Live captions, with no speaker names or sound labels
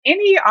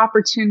any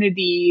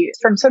opportunity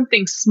from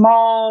something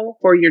small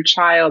for your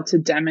child to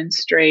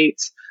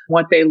demonstrate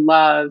what they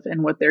love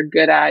and what they're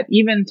good at,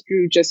 even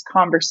through just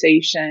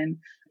conversation,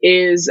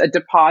 is a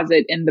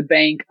deposit in the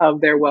bank of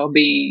their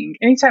well-being.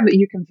 Anytime that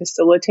you can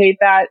facilitate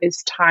that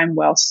is time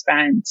well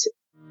spent.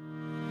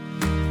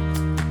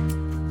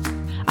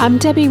 I'm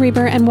Debbie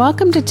Reber, and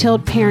welcome to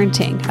Tilt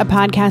Parenting, a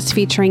podcast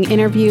featuring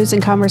interviews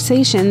and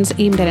conversations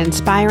aimed at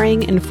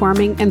inspiring,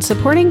 informing, and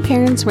supporting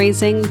parents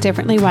raising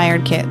differently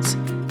wired kids.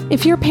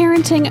 If you're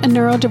parenting a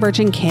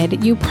neurodivergent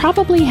kid, you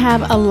probably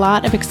have a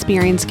lot of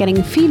experience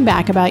getting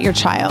feedback about your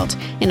child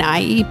in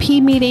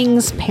IEP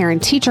meetings,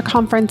 parent-teacher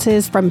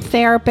conferences, from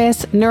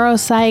therapists,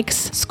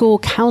 neuropsychs, school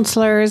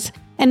counselors.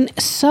 And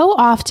so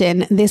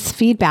often, this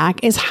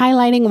feedback is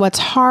highlighting what's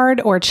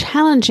hard or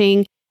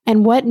challenging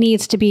and what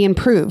needs to be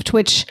improved,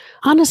 which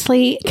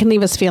honestly can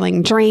leave us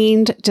feeling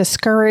drained,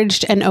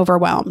 discouraged, and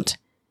overwhelmed.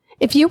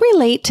 If you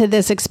relate to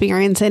this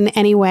experience in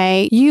any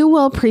way, you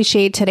will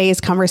appreciate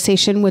today's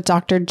conversation with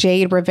Dr.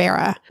 Jade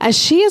Rivera, as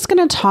she is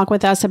going to talk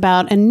with us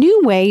about a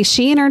new way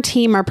she and her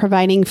team are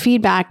providing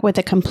feedback with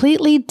a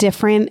completely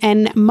different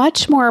and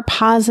much more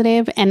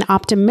positive and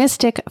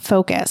optimistic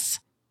focus.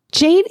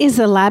 Jade is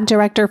the lab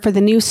director for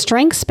the new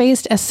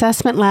strengths-based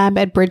assessment lab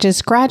at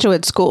Bridges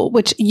Graduate School,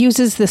 which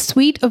uses the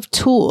suite of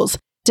tools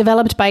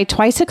developed by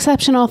twice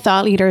exceptional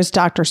thought leaders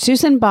Dr.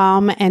 Susan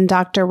Baum and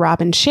Dr.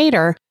 Robin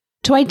Shader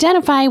to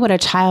identify what a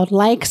child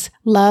likes,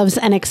 loves,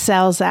 and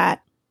excels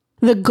at.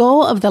 The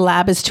goal of the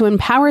lab is to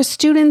empower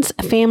students,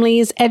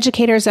 families,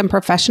 educators, and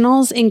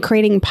professionals in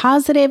creating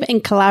positive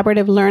and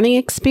collaborative learning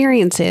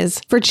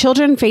experiences for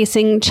children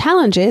facing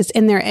challenges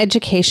in their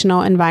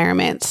educational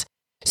environments.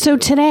 So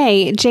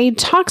today, Jade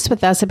talks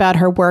with us about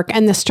her work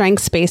and the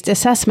Strengths-Based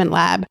Assessment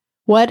Lab,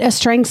 what a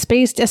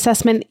strengths-based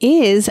assessment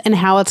is and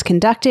how it's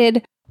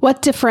conducted,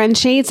 what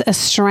differentiates a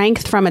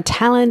strength from a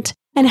talent,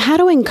 and how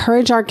to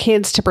encourage our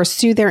kids to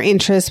pursue their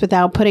interests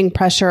without putting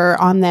pressure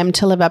on them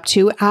to live up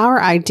to our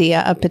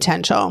idea of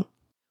potential.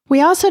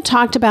 We also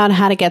talked about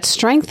how to get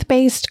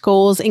strength-based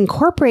goals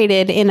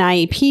incorporated in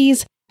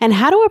IEPs and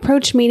how to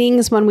approach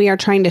meetings when we are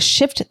trying to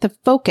shift the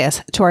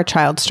focus to our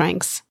child's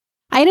strengths.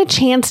 I had a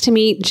chance to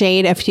meet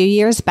Jade a few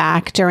years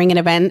back during an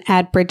event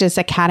at Bridges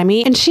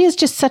Academy, and she is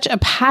just such a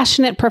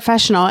passionate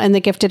professional in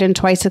the gifted and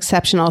twice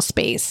exceptional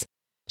space.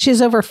 She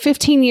has over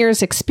 15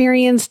 years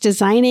experience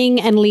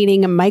designing and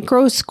leading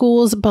micro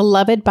schools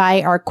beloved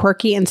by our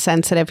quirky and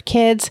sensitive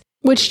kids,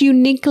 which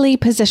uniquely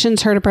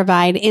positions her to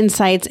provide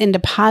insights into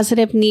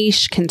positive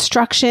niche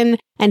construction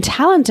and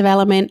talent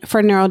development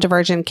for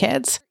neurodivergent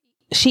kids.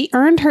 She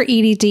earned her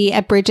EDD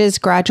at Bridges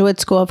Graduate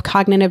School of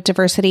Cognitive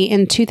Diversity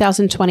in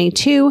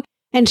 2022,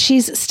 and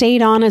she's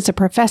stayed on as a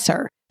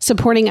professor,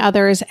 supporting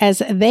others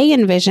as they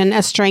envision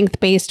a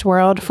strength-based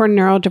world for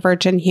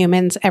neurodivergent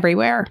humans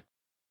everywhere.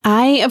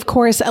 I, of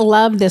course,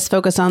 love this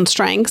focus on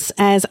strengths,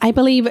 as I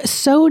believe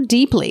so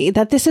deeply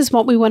that this is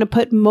what we want to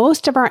put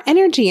most of our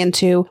energy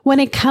into when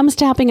it comes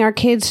to helping our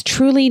kids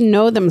truly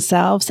know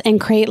themselves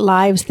and create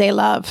lives they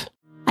love.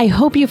 I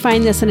hope you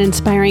find this an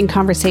inspiring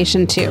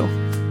conversation too.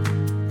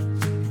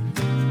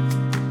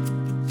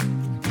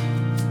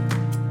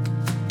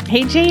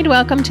 Hey, Jade,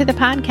 welcome to the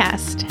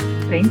podcast.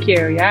 Thank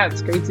you. Yeah,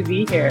 it's great to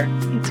be here.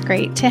 It's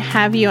great to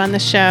have you on the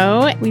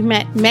show. We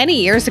met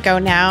many years ago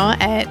now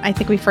I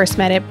think we first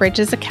met at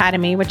Bridges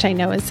Academy, which I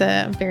know is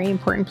a very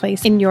important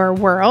place in your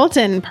world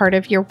and part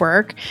of your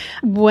work.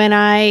 When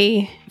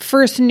I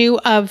first knew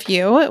of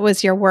you, it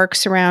was your work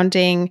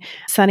surrounding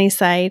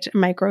Sunnyside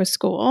Micro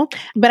School.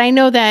 But I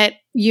know that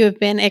you have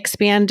been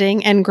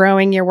expanding and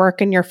growing your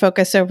work and your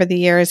focus over the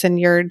years, and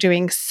you're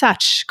doing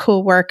such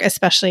cool work,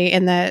 especially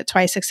in the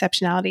twice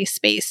exceptionality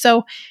space.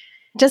 So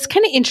just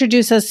kind of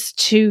introduce us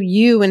to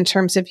you in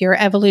terms of your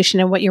evolution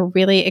and what you're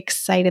really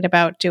excited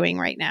about doing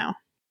right now.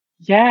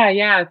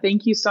 Yeah.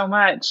 Thank you so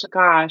much.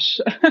 Gosh.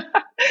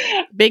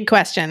 Big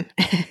question.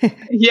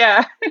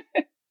 Yeah.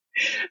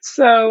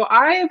 So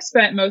I have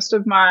spent most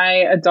of my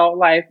adult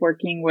life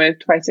working with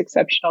twice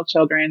exceptional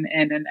children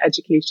in an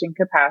education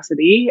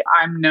capacity.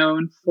 I'm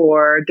known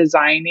for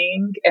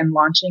designing and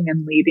launching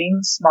and leading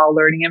small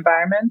learning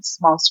environments,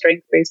 small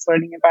strength-based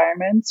learning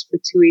environments for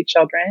 2E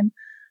children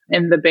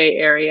in the Bay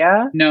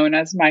Area, known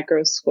as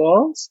micro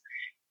schools.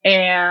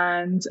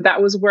 And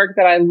that was work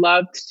that I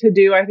loved to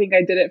do. I think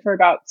I did it for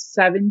about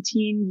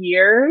 17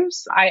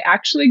 years. I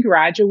actually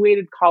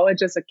graduated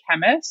college as a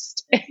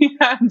chemist,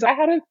 and I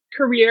had a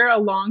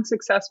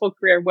successful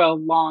career,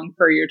 long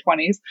for your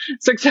 20s,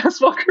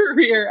 successful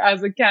career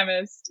as a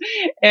chemist.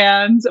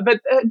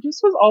 But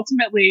just was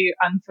ultimately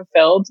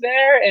unfulfilled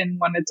there and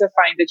wanted to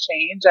find a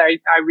change.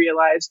 I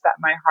realized that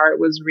my heart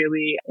was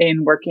really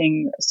in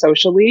working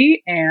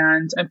socially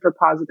and for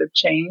positive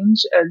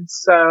change. And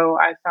so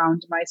I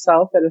found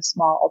myself at a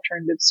small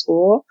alternative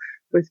school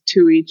with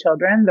 2E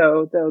children,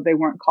 though they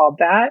weren't called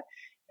that.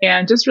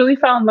 and just really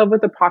fell in love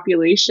with the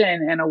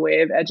population and a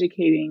way of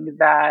educating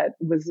that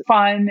was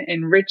fun,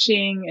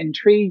 enriching,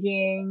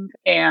 intriguing,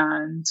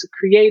 and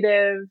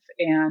creative,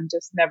 and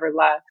just never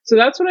left. So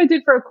that's what I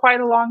did for quite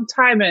a long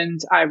time. And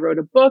I wrote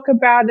a book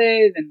about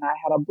it, and I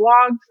had a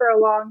blog for a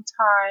long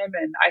time,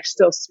 and I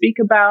still speak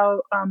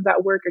about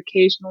that work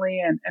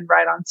occasionally and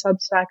write on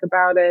Substack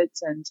about it.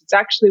 And it's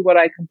actually what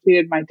I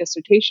completed my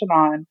dissertation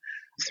on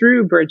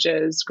through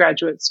Bridges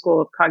Graduate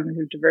School of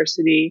Cognitive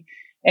Diversity.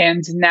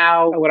 And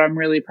now what I'm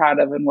really proud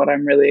of and what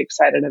I'm really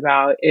excited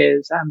about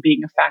is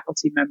being a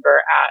faculty member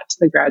at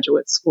the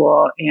graduate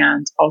school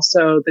and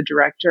also the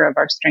director of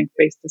our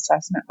strength-based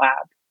assessment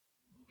lab.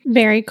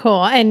 Very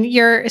cool. And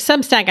your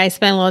Substack, I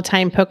spent a little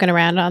time poking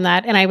around on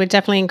that, and I would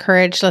definitely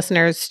encourage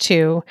listeners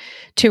to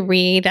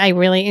read. I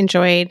really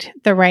enjoyed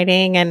the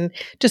writing and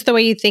just the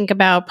way you think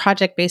about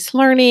project-based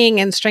learning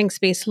and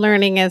strengths-based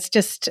learning is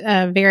just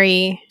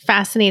very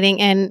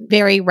fascinating and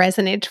very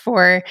resonant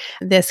for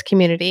this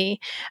community.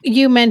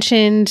 You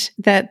mentioned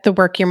that the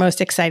work you're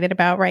most excited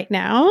about right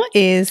now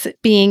is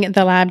being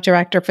the lab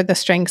director for the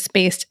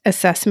strengths-based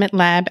assessment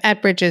lab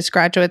at Bridges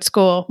Graduate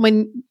School.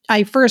 When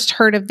I first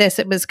heard of this,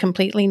 it was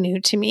completely new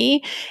to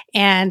me.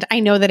 And I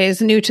know that it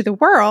is new to the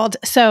world.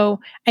 So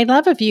I'd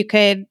love if you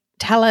could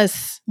tell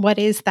us, what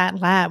is that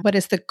lab? What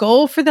is the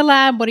goal for the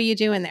lab? What are you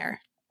doing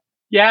there?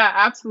 Yeah,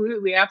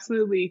 absolutely.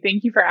 Absolutely.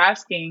 Thank you for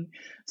asking.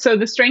 So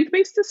the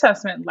Strength-Based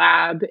Assessment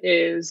Lab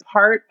is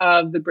part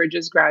of the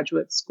Bridges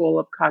Graduate School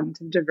of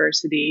Cognitive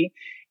Diversity.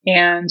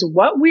 And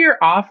what we're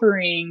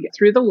offering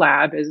through the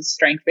lab is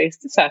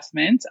strength-based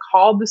assessment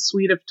called the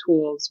Suite of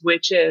Tools,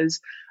 which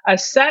is a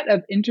set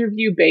of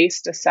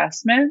interview-based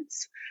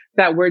assessments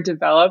that were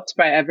developed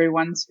by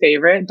everyone's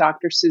favorite,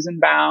 Dr. Susan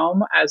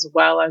Baum, as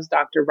well as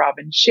Dr.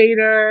 Robin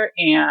Shader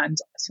and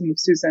some of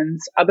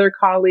Susan's other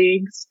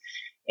colleagues.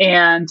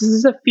 And this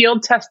is a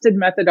field-tested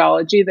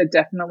methodology that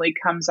definitely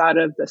comes out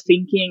of the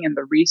thinking and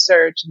the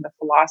research and the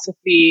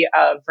philosophy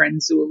of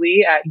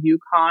Renzulli at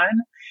UConn.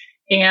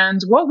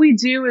 And what we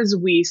do is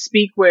we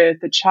speak with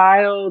the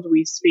child,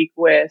 we speak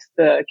with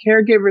the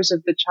caregivers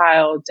of the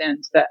child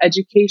and the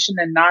education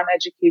and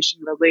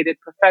non-education related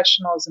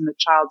professionals in the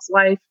child's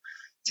life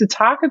to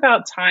talk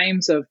about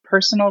times of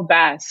personal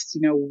best.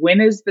 You know, when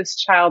is this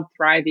child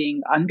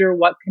thriving? Under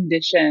what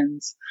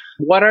conditions?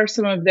 What are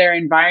some of their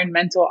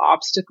environmental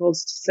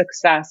obstacles to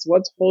success?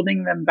 What's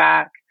holding them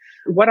back?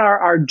 What are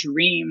our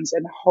dreams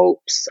and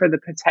hopes for the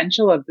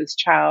potential of this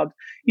child?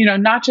 You know,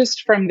 not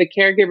just from the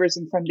caregivers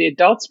and from the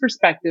adults'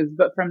 perspective,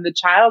 but from the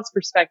child's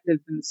perspective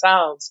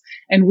themselves.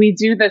 And we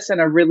do this in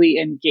a really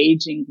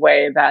engaging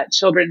way that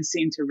children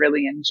seem to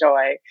really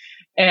enjoy.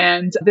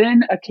 And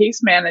then a case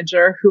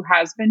manager who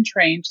has been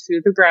trained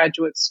through the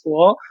graduate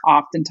school,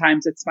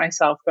 oftentimes it's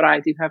myself, but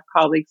I do have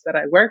colleagues that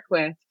I work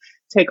with,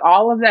 take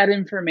all of that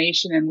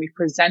information and we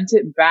present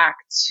it back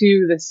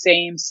to the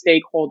same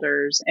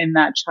stakeholders in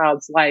that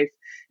child's life.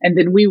 And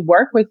then we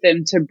work with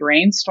them to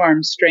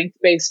brainstorm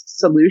strength-based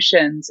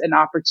solutions and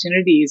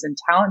opportunities and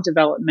talent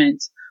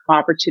development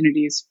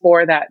opportunities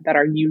for that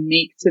are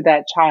unique to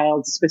that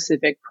child's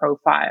specific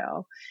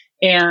profile.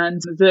 And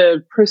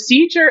the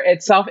procedure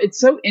itself, it's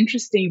so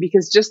interesting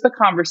because just the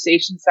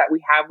conversations that we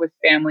have with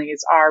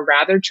families are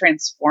rather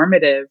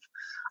transformative.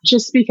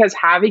 Just because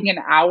having an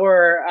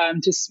hour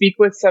to speak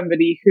with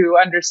somebody who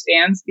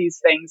understands these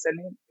things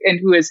and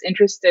who is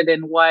interested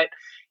in what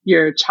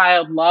your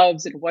child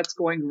loves and what's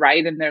going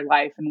right in their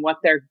life and what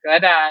they're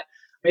good at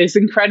is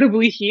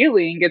incredibly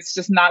healing. It's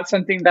just not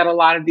something that a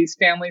lot of these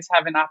families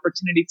have an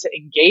opportunity to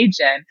engage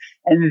in.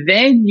 And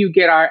then you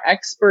get our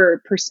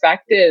expert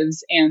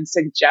perspectives and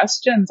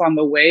suggestions on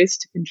the ways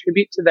to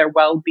contribute to their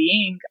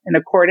well-being in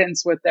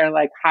accordance with their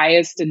like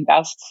highest and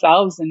best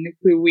selves and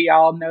who we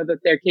all know that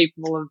they're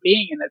capable of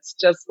being. And it's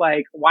just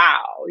like,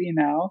 wow, you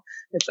know,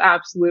 it's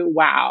absolute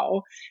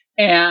wow.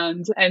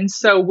 And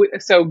so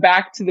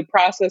back to the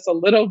process a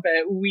little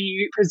bit,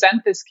 we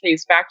present this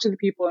case back to the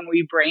people and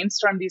we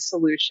brainstorm these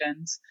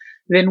solutions.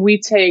 Then we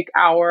take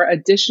our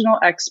additional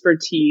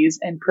expertise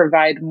and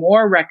provide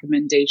more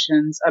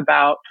recommendations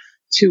about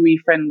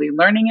TUI-friendly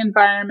learning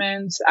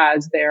environments,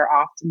 as they're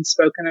often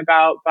spoken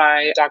about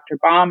by Dr.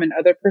 Baum and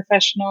other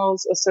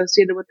professionals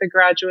associated with the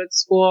graduate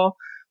school.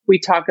 We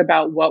talk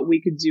about what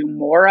we could do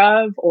more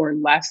of or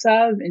less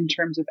of in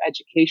terms of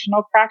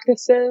educational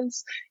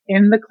practices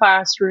in the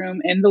classroom,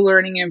 in the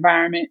learning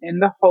environment, in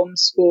the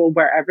homeschool,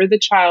 wherever the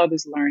child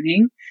is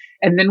learning.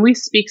 And then we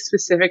speak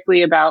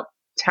specifically about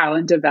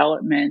talent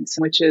development,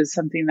 which is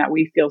something that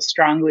we feel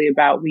strongly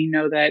about. We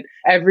know that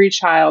every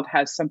child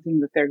has something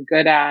that they're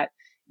good at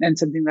and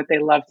something that they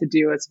love to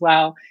do as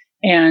well.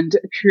 And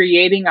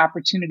creating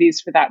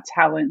opportunities for that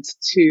talent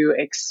to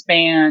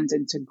expand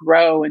and to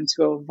grow and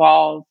to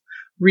evolve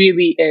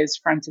really is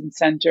front and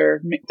center,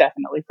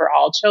 definitely for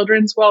all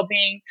children's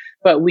well-being,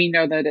 but we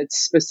know that it's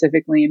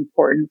specifically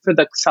important for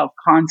the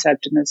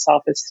self-concept and the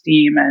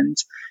self-esteem and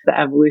the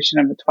evolution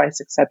of a twice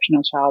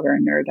exceptional child or a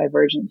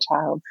neurodivergent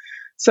child.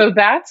 So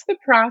that's the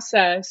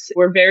process.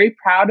 We're very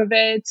proud of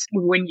it.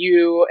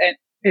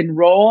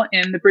 enroll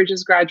in the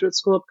Bridges Graduate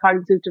School of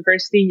Cognitive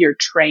Diversity, you're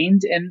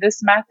trained in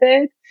this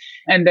method.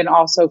 And then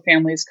also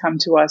families come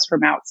to us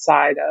from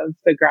outside of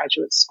the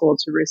graduate school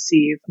to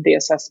receive the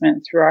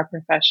assessment through our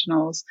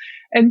professionals.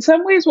 In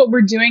some ways, what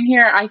we're doing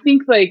here, I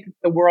think like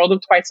the world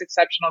of Twice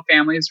Exceptional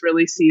Families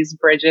really sees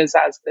Bridges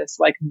as this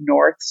like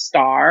North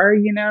Star,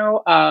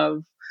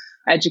 of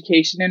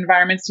education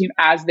environments,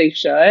 as they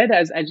should,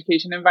 as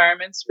education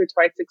environments for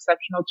twice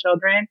exceptional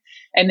children.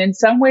 And in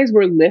some ways,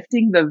 we're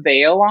lifting the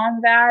veil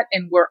on that,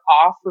 and we're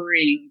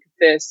offering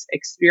this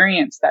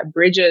experience that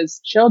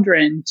Bridges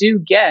children do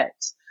get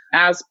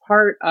as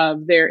part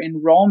of their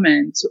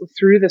enrollment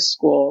through the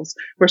schools.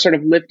 We're sort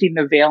of lifting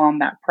the veil on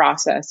that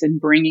process and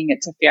bringing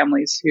it to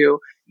families who,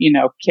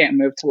 can't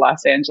move to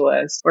Los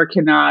Angeles or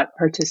cannot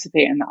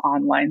participate in the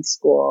online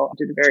school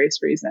due to various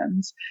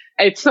reasons.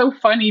 It's so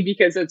funny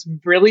because it's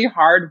really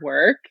hard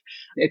work.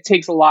 It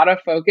takes a lot of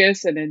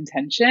focus and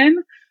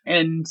intention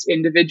and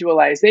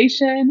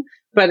individualization,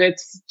 but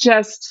it's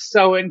just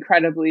so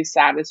incredibly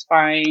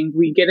satisfying.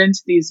 We get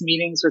into these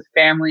meetings with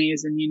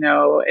families and,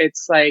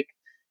 it's like,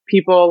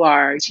 people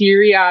are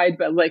teary-eyed,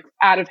 but like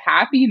out of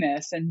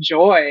happiness and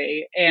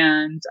joy.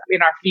 And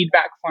in our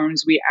feedback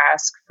forms, we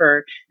ask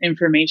for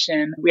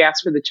information. We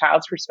ask for the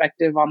child's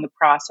perspective on the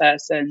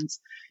process. And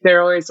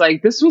they're always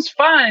like, this was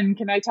fun.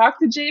 Can I talk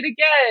to Jade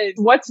again?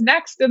 What's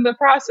next in the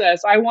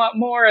process? I want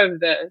more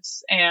of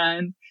this.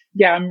 And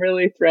yeah, I'm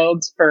really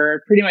thrilled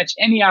for pretty much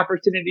any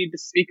opportunity to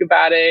speak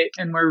about it.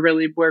 And we're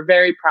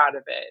very proud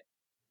of it.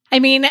 I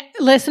mean,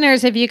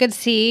 listeners, if you could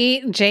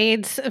see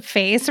Jade's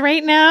face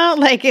right now,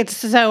 like it's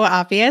so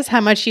obvious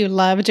how much you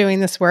love doing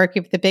this work.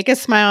 You have the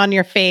biggest smile on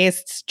your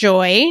face. It's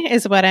joy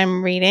is what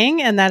I'm reading.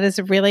 And that is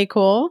really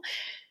cool.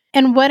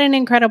 And what an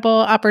incredible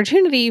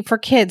opportunity for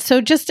kids.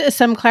 So just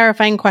some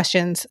clarifying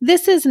questions.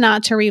 This is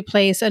not to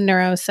replace a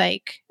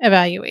neuropsych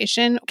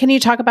evaluation. Can you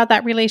talk about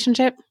that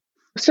relationship?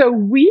 So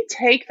we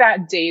take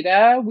that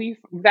data.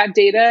 That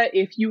data,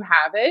 if you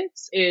have it,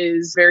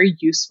 is very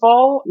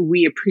useful.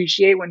 We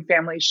appreciate when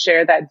families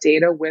share that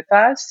data with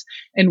us,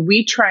 and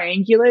we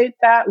triangulate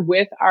that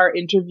with our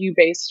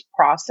interview-based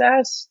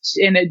process.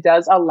 And it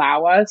does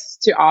allow us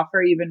to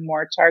offer even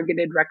more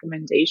targeted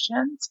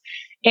recommendations.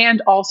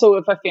 And also,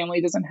 if a family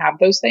doesn't have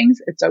those things,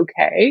 it's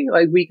okay.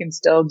 Like we can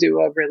still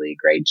do a really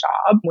great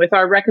job with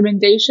our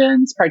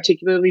recommendations,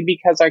 particularly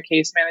because our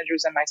case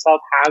managers and myself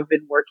have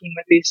been working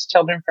with these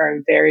children for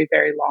a very,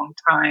 very long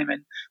time.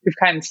 And we've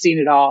kind of seen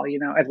it all,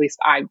 at least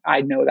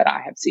I know that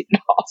I have seen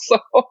it all. So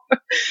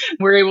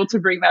we're able to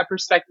bring that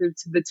perspective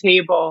to the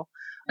table.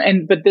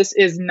 But this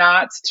is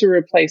not to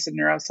replace a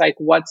neuropsych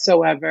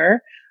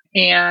whatsoever.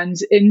 And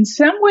in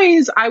some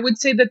ways, I would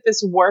say that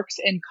this works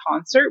in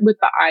concert with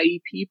the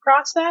IEP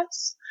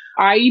process.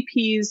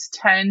 IEPs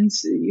tend,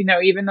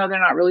 even though they're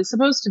not really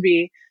supposed to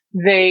be,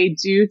 they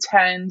do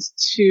tend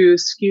to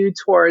skew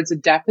towards a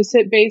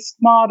deficit-based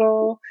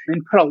model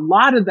and put a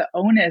lot of the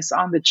onus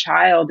on the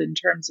child in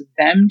terms of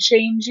them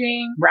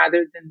changing rather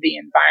than the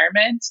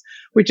environment,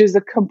 which is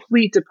a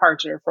complete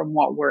departure from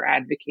what we're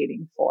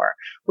advocating for.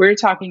 We're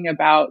talking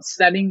about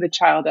setting the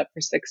child up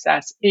for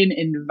success in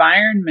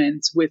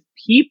environments with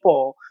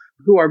people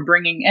who are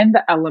bringing in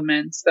the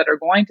elements that are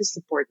going to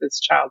support this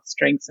child's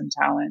strengths and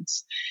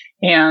talents,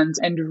 and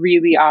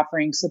really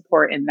offering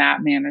support in that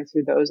manner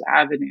through those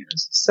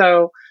avenues.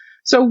 So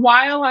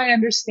while I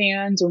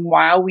understand and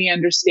while we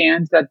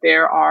understand that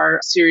there are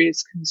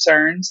serious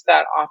concerns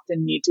that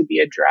often need to be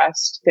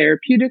addressed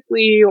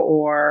therapeutically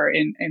or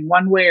in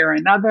one way or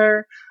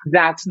another,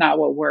 that's not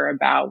what we're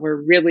about.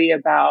 We're really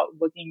about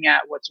looking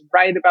at what's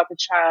right about the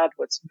child,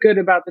 what's good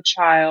about the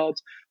child,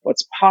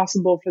 what's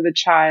possible for the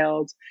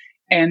child.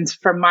 And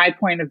from my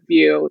point of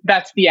view,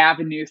 that's the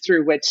avenue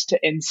through which to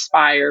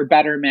inspire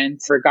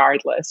betterment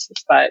regardless.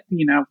 But,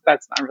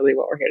 that's not really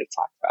what we're here to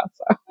talk about.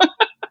 So.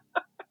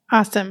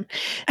 Awesome.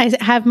 I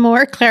have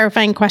more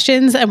clarifying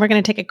questions, and we're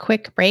going to take a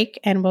quick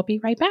break, and we'll be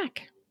right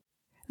back.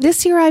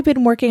 This year, I've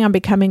been working on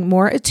becoming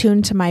more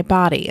attuned to my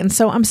body, and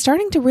so I'm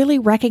starting to really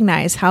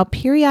recognize how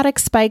periodic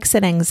spikes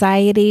in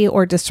anxiety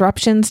or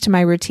disruptions to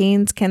my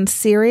routines can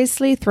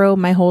seriously throw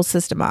my whole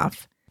system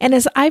off. And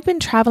as I've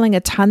been traveling a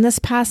ton this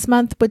past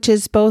month, which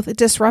is both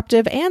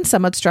disruptive and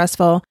somewhat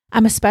stressful,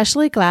 I'm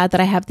especially glad that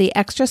I have the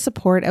extra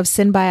support of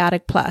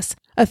Synbiotic Plus,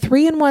 a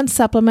 3-in-1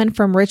 supplement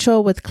from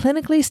Ritual with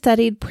clinically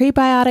studied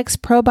prebiotics,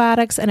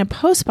 probiotics, and a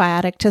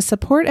postbiotic to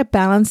support a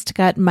balanced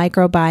gut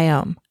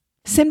microbiome.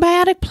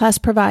 Synbiotic Plus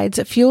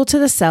provides fuel to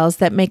the cells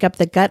that make up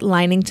the gut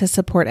lining to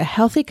support a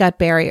healthy gut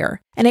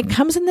barrier. And it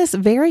comes in this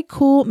very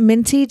cool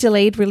minty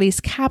delayed release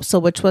capsule,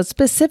 which was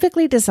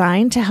specifically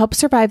designed to help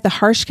survive the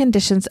harsh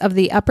conditions of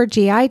the upper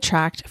GI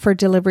tract for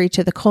delivery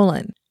to the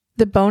colon.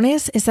 The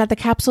bonus is that the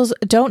capsules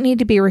don't need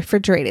to be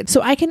refrigerated,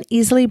 so I can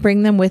easily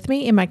bring them with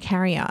me in my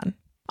carry-on.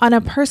 On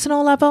a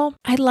personal level,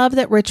 I love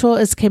that Ritual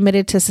is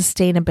committed to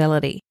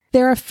sustainability.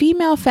 They're a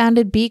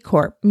female-founded B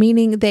Corp,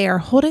 meaning they are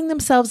holding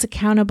themselves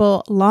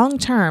accountable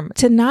long-term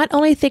to not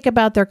only think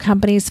about their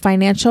company's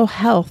financial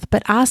health,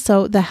 but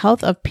also the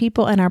health of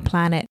people and our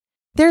planet.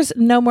 There's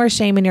no more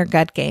shame in your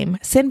gut game.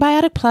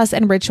 Synbiotic Plus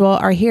and Ritual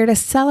are here to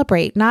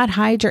celebrate, not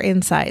hide your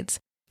insides.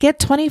 Get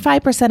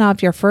 25%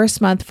 off your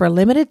first month for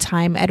limited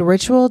time at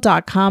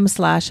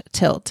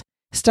ritual.com/tilt.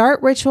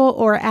 Start Ritual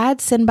or add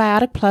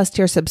Synbiotic Plus to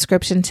your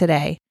subscription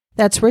today.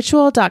 That's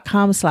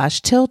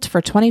ritual.com/tilt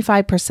for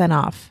 25%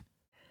 off.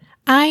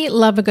 I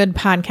love a good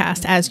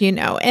podcast, as you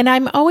know, and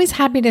I'm always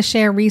happy to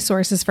share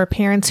resources for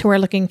parents who are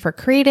looking for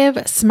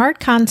creative, smart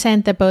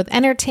content that both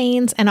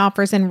entertains and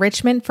offers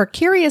enrichment for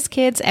curious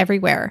kids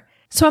everywhere.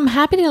 So I'm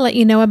happy to let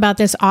you know about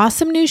this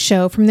awesome new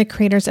show from the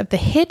creators of the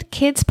hit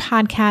kids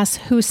podcast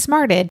Who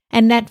Smarted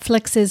and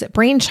Netflix's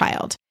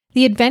Brainchild,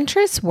 the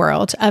adventurous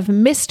world of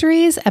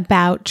mysteries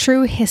about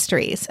true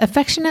histories,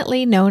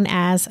 affectionately known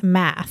as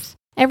math.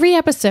 Every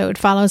episode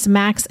follows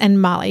Max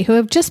and Molly, who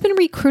have just been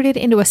recruited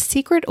into a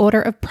secret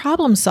order of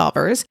problem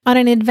solvers on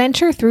an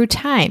adventure through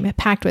time,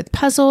 packed with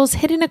puzzles,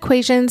 hidden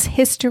equations,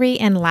 history,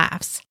 and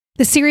laughs.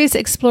 The series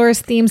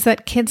explores themes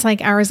that kids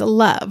like ours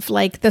love,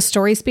 like the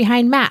stories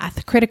behind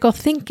math, critical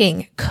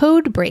thinking,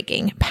 code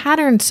breaking,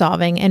 pattern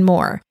solving, and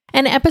more.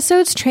 And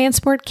episodes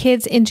transport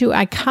kids into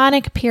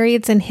iconic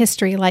periods in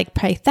history like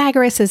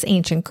Pythagoras'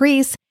 ancient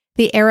Greece,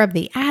 the era of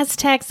the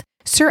Aztecs,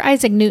 Sir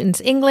Isaac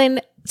Newton's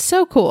England.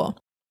 So cool.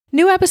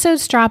 New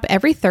episodes drop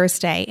every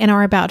Thursday and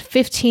are about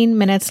 15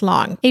 minutes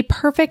long, a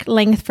perfect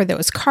length for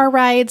those car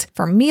rides,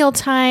 for meal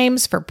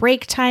times, for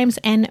break times,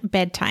 and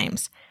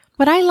bedtimes.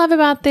 What I love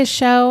about this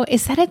show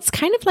is that it's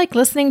kind of like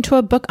listening to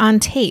a book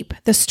on tape.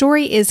 The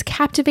story is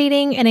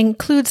captivating and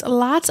includes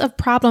lots of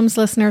problems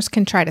listeners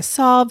can try to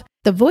solve.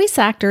 The voice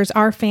actors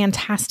are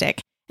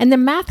fantastic, and the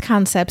math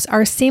concepts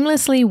are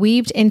seamlessly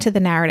weaved into the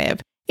narrative.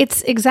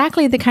 It's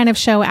exactly the kind of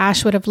show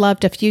Ash would have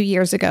loved a few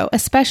years ago,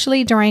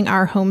 especially during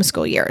our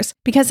homeschool years,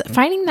 because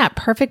finding that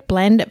perfect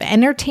blend of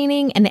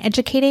entertaining and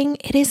educating,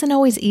 it isn't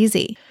always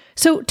easy.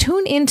 So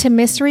tune into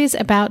Mysteries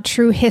About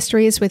True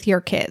Histories with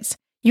your kids.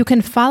 You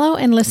can follow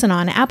and listen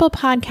on Apple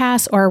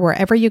Podcasts or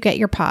wherever you get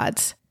your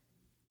pods.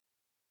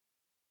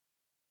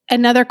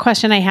 Another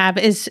question I have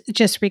is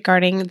just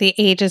regarding the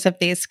ages of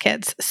these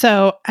kids.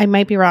 So I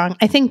might be wrong.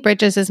 I think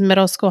Bridges is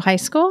middle school, high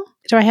school.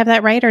 Do I have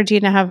that right? Or do you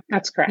know how?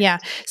 That's correct. Yeah.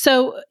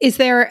 So is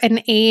there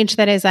an age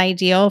that is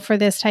ideal for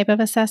this type of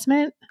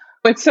assessment?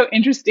 It's so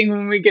interesting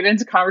when we get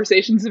into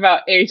conversations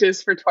about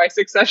ages for twice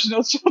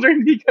exceptional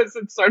children, because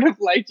it's sort of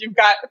like you've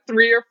got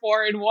 3 or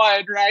 4 in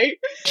one, right?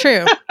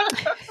 True.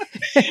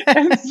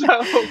 and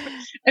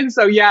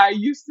so, yeah, I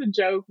used to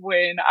joke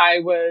when I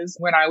was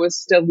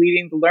still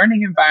leading the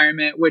learning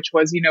environment, which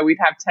was, we'd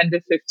have 10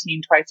 to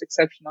 15 twice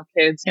exceptional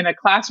kids in a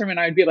classroom, and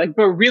I'd be like,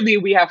 but really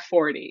we have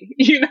 40,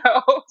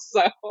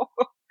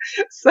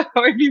 So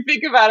if you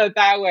think about it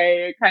that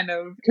way, it kind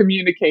of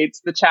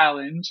communicates the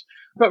challenge.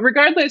 But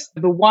regardless,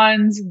 the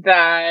ones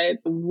that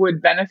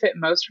would benefit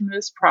most from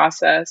this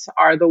process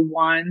are the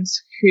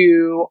ones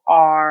who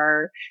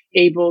are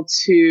able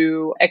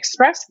to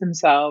express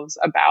themselves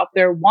about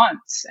their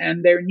wants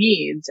and their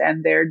needs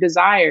and their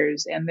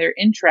desires and their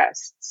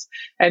interests.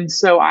 And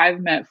so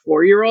I've met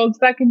 4-year-olds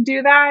that can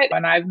do that.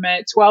 And I've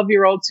met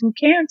 12-year-olds who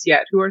can't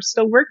yet, who are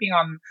still working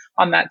on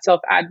that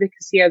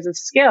self-advocacy as a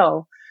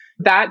skill.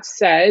 That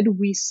said,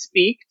 we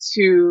speak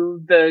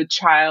to the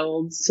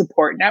child's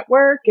support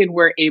network, and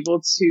we're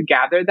able to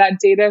gather that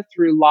data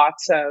through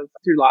lots of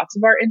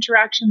our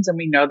interactions, and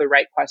we know the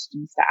right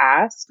questions to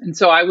ask. And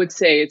so I would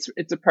say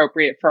it's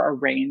appropriate for a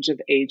range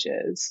of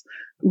ages.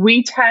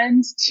 We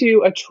tend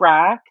to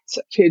attract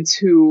kids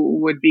who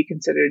would be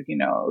considered,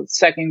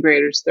 second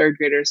graders, third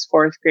graders,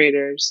 fourth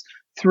graders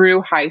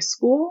through high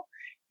school.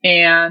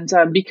 And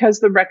because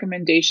the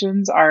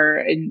recommendations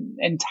are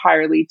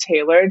entirely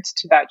tailored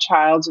to that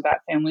child's or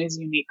that family's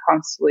unique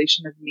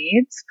constellation of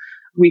needs,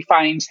 we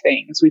find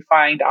things, we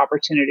find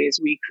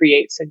opportunities, we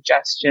create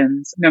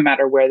suggestions, no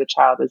matter where the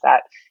child is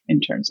at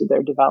in terms of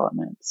their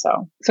development.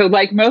 So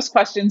like most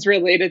questions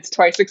related to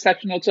twice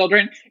exceptional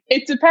children,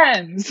 it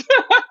depends.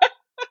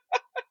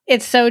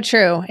 It's so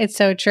true. It's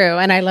so true.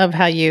 And I love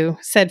how you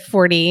said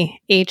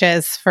 40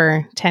 ages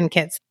for 10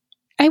 kids.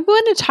 I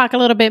want to talk a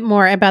little bit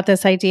more about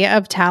this idea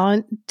of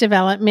talent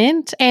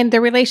development and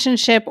the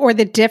relationship or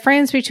the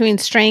difference between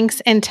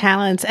strengths and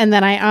talents. And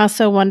then I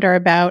also wonder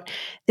about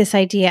this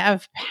idea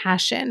of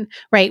passion,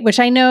 right? Which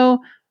I know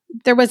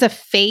there was a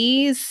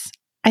phase.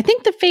 I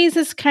think the phase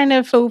is kind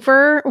of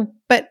over,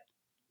 but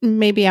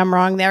maybe I'm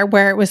wrong there,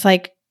 where it was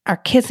like, our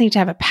kids need to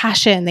have a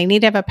passion. They need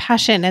to have a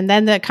passion. And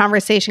then the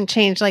conversation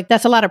changed. Like,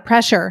 that's a lot of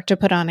pressure to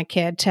put on a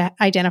kid to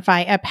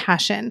identify a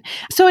passion.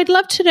 So I'd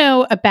love to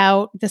know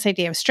about this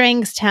idea of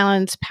strengths,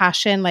 talents,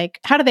 passion. Like,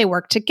 how do they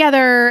work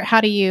together?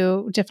 How do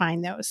you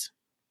define those?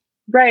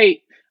 Right.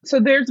 So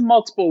there's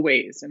multiple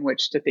ways in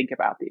which to think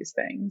about these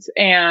things.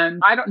 And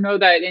I don't know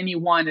that any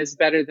one is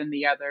better than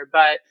the other,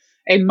 but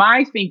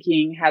my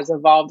thinking has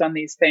evolved on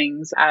these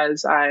things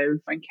as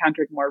I've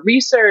encountered more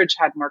research,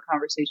 had more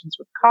conversations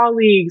with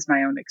colleagues,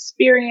 my own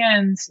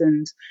experience,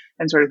 and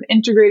sort of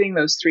integrating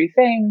those three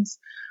things.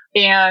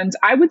 And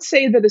I would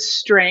say that a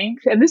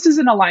strength, and this is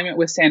in alignment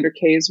with Sandra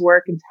Kay's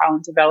work in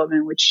talent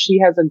development, which she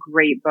has a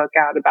great book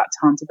out about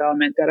talent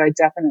development that I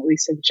definitely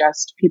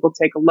suggest people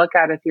take a look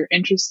at if you're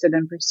interested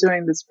in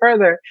pursuing this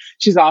further.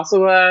 She's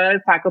also a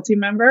faculty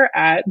member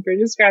at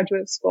Bridges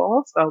Graduate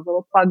School, so a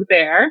little plug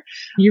there.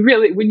 You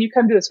really, when you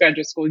come to this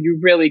graduate school, you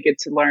really get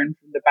to learn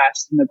from the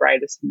best and the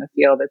brightest in the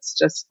field. It's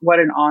just what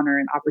an honor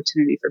and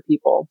opportunity for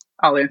people.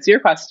 I'll answer your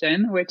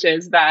question, which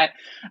is that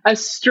a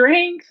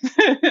strength,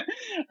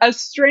 a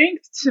strength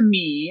to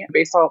me,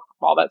 based off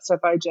all that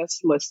stuff I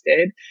just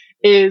listed,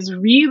 is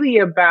really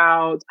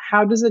about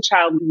how does a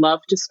child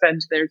love to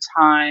spend their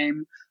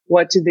time?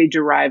 What do they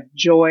derive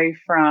joy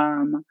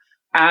from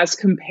as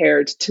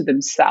compared to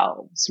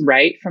themselves,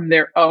 right? From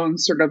their own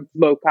sort of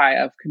loci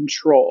of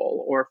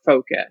control or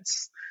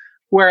focus.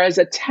 Whereas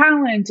a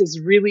talent is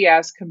really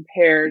as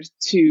compared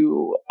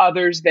to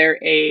others their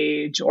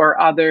age or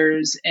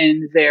others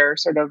in their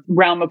sort of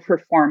realm of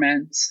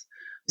performance.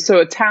 So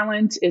a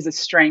talent is a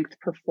strength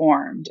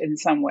performed in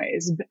some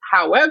ways.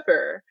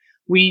 However,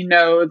 we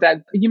know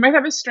that you might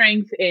have a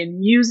strength in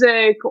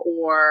music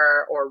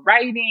or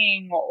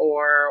writing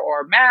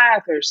or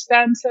math or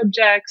STEM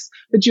subjects,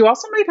 but you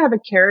also might have a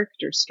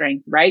character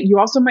strength, right? You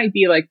also might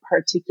be like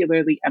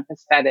particularly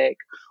empathetic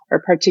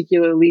or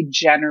particularly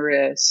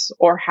generous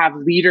or have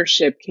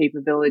leadership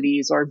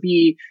capabilities or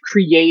be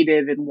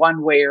creative in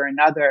one way or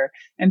another.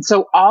 And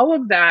so all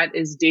of that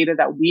is data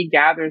that we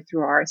gather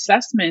through our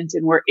assessment,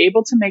 and we're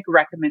able to make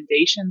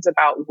recommendations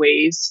about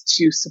ways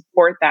to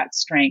support that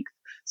strength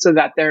so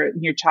that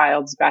your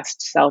child's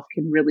best self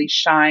can really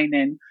shine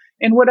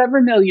in whatever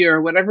milieu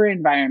or whatever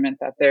environment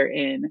that they're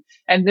in.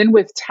 And then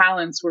with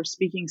talents, we're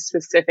speaking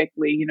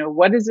specifically,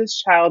 what is this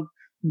child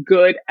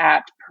good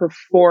at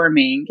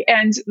performing?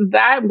 And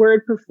that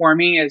word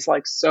performing is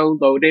like so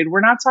loaded.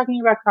 We're not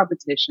talking about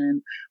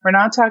competition. We're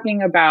not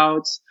talking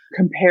about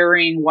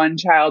comparing one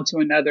child to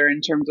another in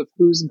terms of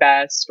who's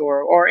best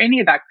or any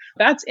of that.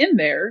 That's in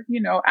there,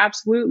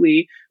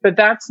 absolutely. But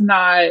that's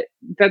not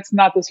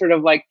the sort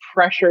of like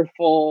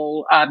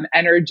pressureful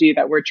energy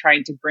that we're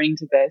trying to bring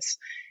to this.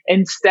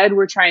 Instead,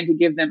 we're trying to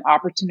give them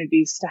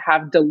opportunities to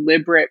have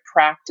deliberate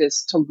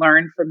practice, to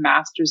learn from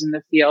masters in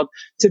the field,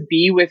 to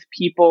be with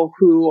people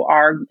who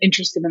are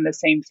interested in the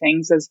same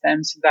things as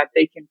them so that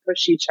they can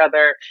push each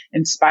other,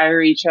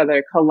 inspire each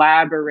other,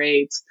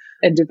 collaborate,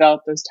 and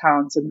develop those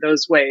talents in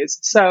those ways.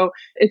 So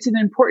it's an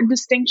important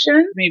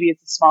distinction. Maybe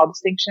it's a small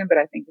distinction, but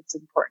I think it's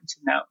important to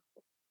note.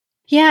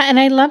 Yeah. And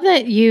I love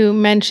that you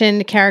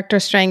mentioned character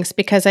strengths,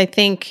 because I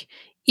think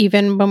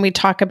even when we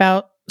talk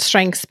about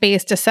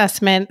strengths-based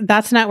assessment,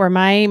 that's not where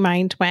my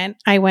mind went.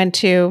 I went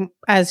to,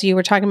 as you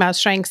were talking about,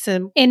 strengths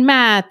in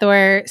math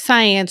or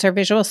science or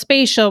visual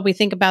spatial, we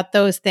think about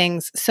those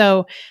things.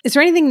 So is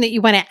there anything that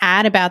you want to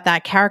add about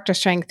that character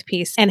strength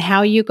piece and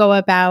how you go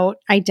about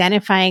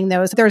identifying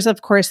those? There's,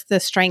 of course,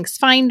 the Strengths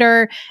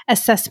Finder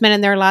assessment,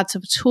 and there are lots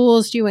of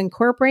tools. Do you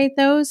incorporate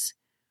those?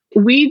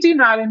 We do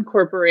not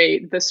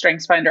incorporate the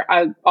Strengths Finder,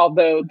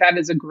 although that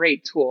is a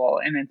great tool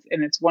and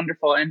it's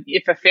wonderful. And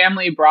if a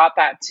family brought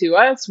that to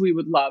us, we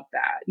would love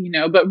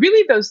that, But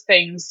really, those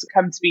things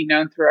come to be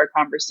known through our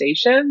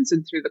conversations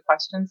and through the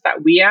questions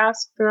that we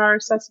ask through our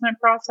assessment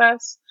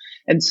process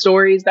and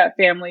stories that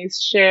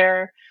families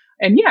share.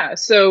 And yeah,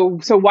 so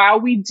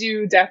while we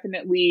do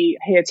definitely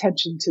pay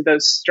attention to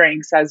those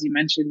strengths, as you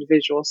mentioned,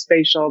 visual,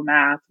 spatial,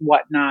 math,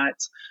 whatnot,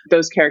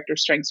 those character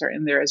strengths are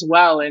in there as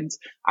well. And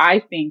I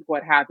think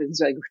what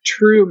happens, like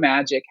true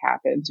magic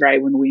happens,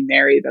 right, when we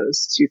marry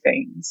those two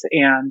things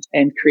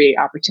and create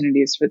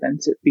opportunities for them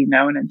to be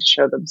known and to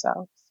show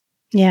themselves.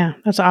 Yeah,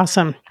 that's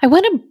awesome. I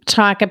want to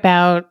talk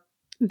about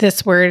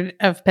this word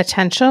of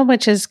potential,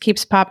 which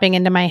keeps popping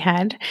into my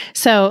head.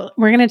 So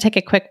we're going to take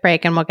a quick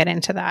break and we'll get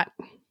into that.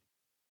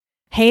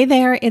 Hey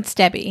there, it's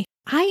Debbie.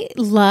 I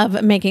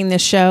love making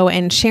this show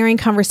and sharing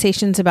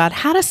conversations about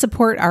how to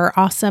support our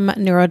awesome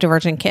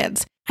neurodivergent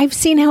kids. I've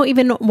seen how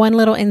even one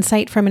little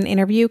insight from an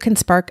interview can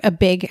spark a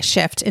big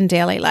shift in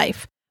daily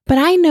life. But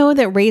I know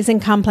that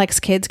raising complex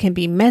kids can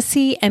be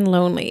messy and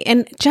lonely.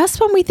 And just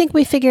when we think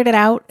we figured it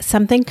out,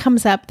 something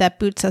comes up that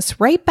boots us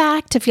right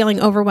back to feeling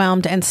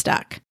overwhelmed and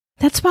stuck.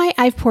 That's why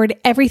I've poured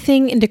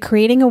everything into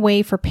creating a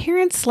way for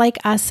parents like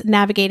us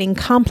navigating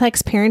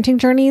complex parenting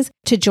journeys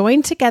to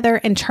join together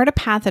and chart a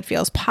path that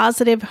feels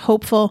positive,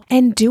 hopeful,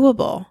 and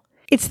doable.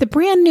 It's the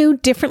brand new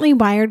Differently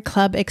Wired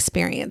Club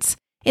experience.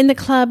 In the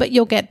club,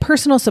 you'll get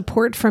personal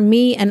support from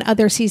me and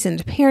other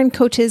seasoned parent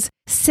coaches,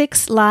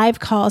 6 live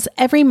calls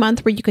every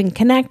month where you can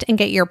connect and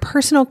get your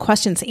personal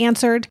questions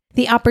answered,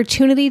 the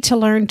opportunity to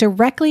learn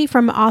directly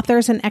from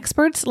authors and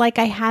experts like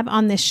I have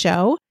on this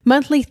show,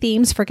 monthly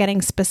themes for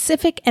getting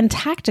specific and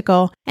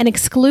tactical, an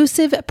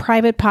exclusive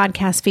private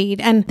podcast feed,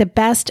 and the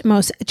best,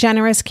 most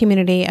generous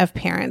community of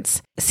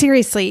parents.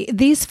 Seriously,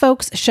 these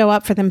folks show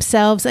up for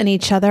themselves and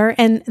each other,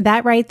 and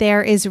that right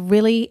there is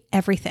really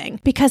everything,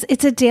 because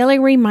it's a daily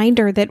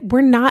reminder that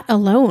we're not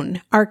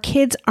alone. Our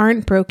kids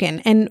aren't broken,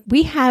 and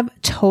we have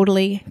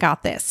totally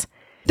got this.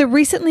 The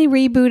recently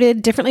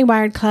rebooted Differently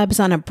Wired Club is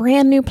on a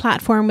brand new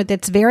platform with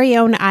its very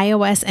own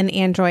iOS and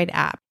Android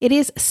app. It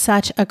is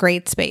such a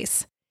great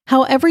space.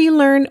 However you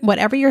learn,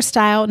 whatever your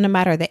style, no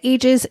matter the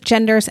ages,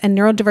 genders, and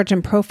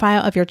neurodivergent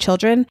profile of your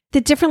children,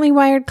 the Differently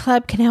Wired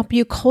Club can help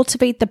you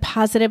cultivate the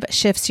positive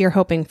shifts you're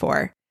hoping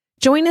for.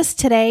 Join us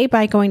today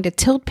by going to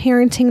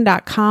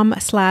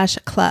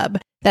tiltparenting.com/club.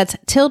 That's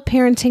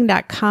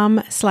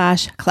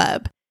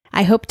tiltparenting.com/club.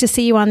 I hope to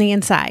see you on the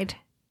inside.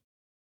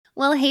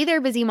 Well, hey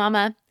there, busy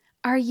mama.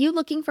 Are you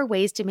looking for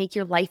ways to make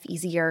your life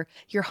easier,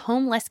 your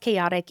home less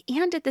chaotic,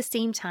 and at the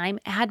same time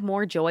add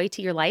more joy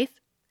to your life?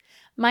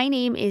 My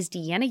name is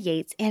Deanna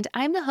Yates, and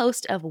I'm the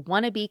host of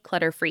Wanna Be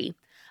Clutter-Free,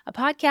 a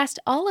podcast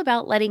all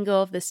about letting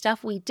go of the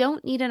stuff we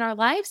don't need in our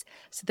lives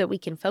so that we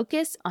can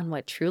focus on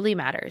what truly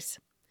matters.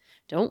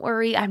 Don't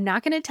worry, I'm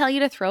not going to tell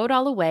you to throw it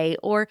all away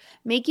or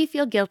make you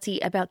feel guilty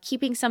about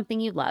keeping something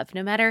you love,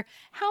 no matter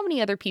how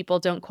many other people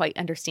don't quite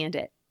understand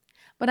it.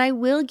 But I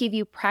will give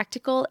you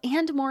practical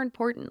and, more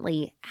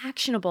importantly,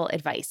 actionable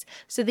advice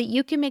so that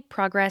you can make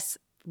progress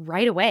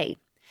right away.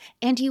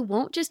 And you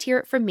won't just hear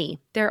it from me.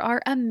 There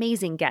are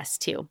amazing guests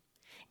too.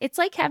 It's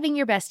like having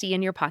your bestie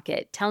in your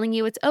pocket telling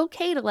you it's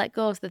okay to let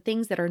go of the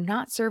things that are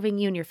not serving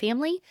you and your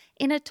family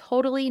in a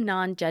totally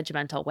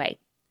non-judgmental way.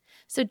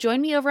 So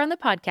join me over on the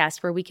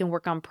podcast where we can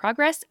work on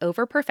progress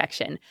over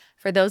perfection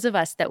for those of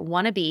us that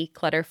want to be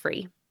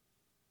clutter-free.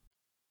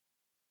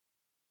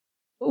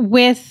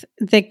 With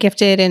the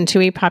gifted and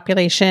TUI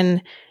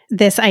population,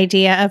 this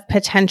idea of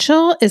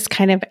potential is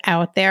kind of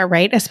out there,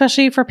 right?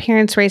 Especially for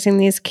parents raising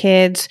these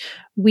kids.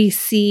 We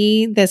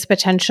see this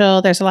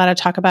potential. There's a lot of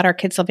talk about our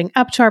kids living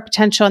up to our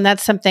potential. And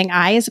that's something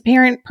I, as a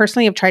parent,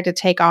 personally have tried to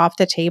take off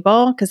the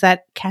table because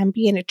that can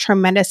be a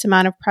tremendous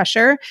amount of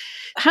pressure.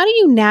 How do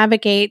you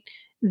navigate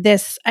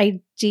this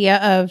idea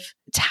of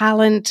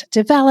talent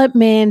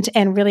development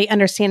and really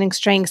understanding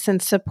strengths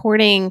and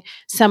supporting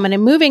someone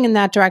and moving in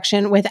that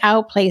direction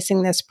without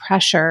placing this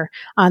pressure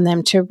on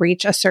them to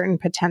reach a certain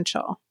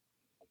potential?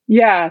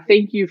 Yeah,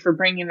 thank you for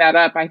bringing that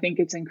up. I think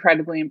it's an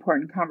incredibly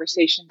important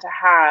conversation to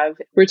have.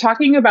 We're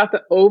talking about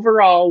the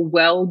overall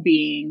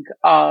well-being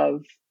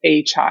of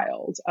a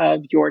child,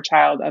 of your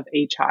child, of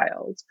a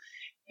child.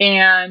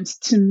 And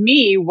to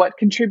me, what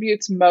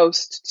contributes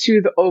most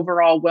to the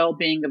overall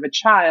well-being of a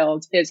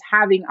child is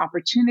having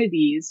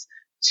opportunities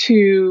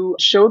to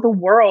show the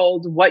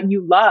world what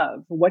you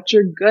love, what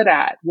you're good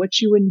at,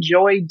 what you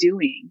enjoy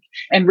doing,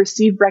 and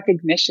receive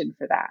recognition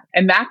for that.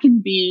 And that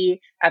can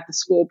be at the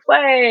school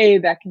play,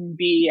 that can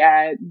be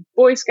at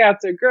Boy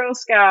Scouts or Girl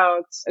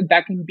Scouts,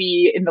 that can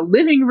be in the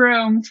living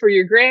room for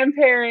your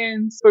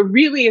grandparents. But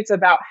really, it's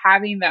about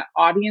having that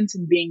audience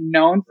and being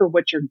known for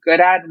what you're good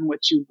at and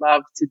what you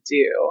love to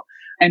do,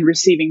 and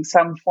receiving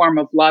some form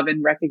of love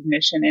and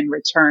recognition in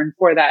return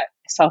for that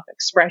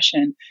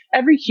self-expression.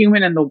 Every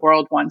human in the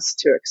world wants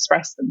to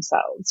express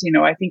themselves.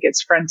 I think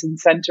it's front and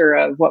center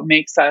of what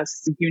makes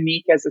us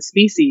unique as a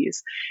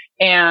species.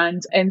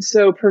 And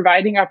so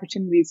providing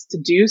opportunities to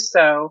do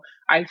so,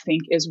 I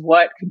think, is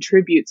what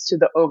contributes to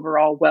the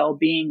overall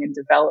well-being and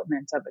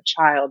development of a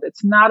child.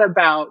 It's not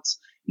about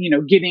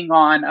getting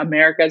on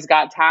America's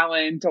Got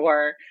Talent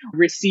or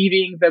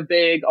receiving the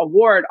big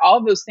award.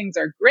 All those things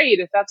are great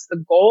if that's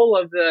the goal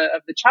of the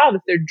child,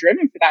 if they're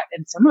driven for that.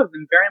 And some of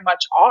them very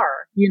much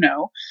are,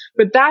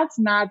 but that's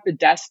not the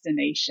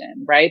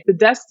destination, right? The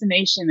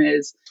destination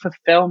is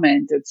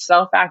fulfillment. It's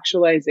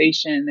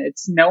self-actualization.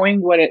 It's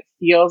knowing what it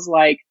feels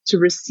like to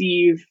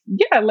receive,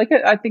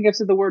 I think I've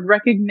said the word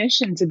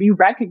recognition, to be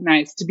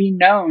recognized, to be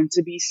known,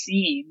 to be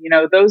seen.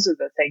 Those are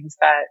the things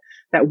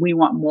that we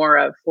want more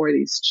of for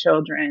these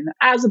children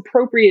as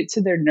appropriate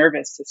to their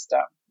nervous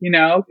system,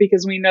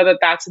 because we know that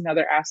that's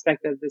another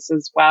aspect of this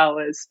as well.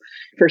 Is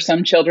for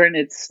some children,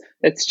 it's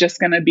just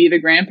going to be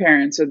the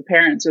grandparents or the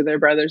parents or their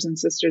brothers and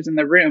sisters in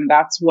the room.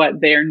 That's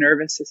what their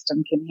nervous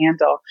system can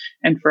handle.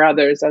 And for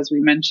others, as we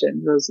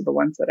mentioned, those are the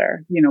ones that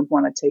are,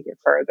 want to take it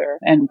further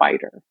and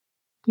wider.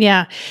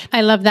 Yeah,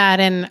 I love that.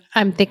 And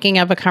I'm thinking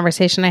of a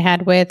conversation I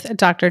had with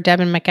Dr.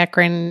 Devin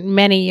McEachran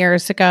many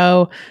years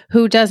ago,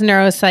 who does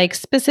neuropsych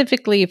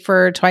specifically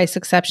for twice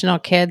exceptional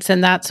kids.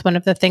 And that's one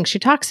of the things she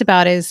talks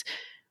about is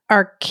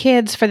our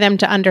kids, for them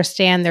to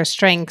understand their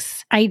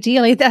strengths.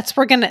 Ideally, that's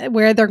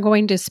where they're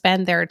going to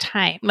spend their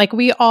time. Like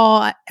we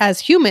all,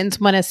 as humans,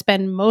 want to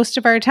spend most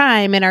of our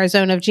time in our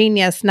zone of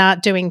genius,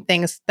 not doing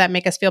things that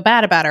make us feel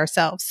bad about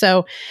ourselves.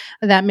 So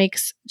that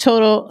makes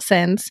total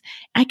sense.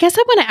 I guess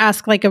I want to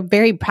ask like a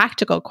very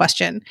practical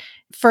question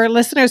for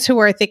listeners who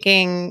are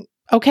thinking,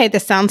 okay,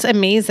 this sounds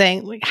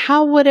amazing. Like,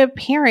 how would a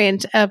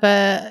parent of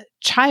a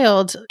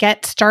child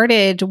get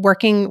started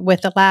working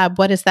with a lab?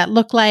 What does that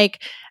look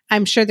like?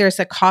 I'm sure there's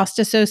a cost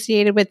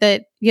associated with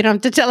it. You don't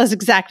have to tell us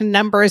exact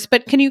numbers,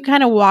 but can you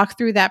kind of walk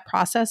through that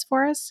process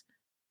for us?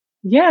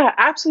 Yeah,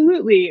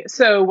 absolutely.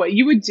 So what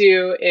you would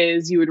do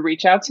is you would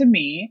reach out to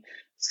me.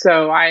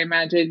 So I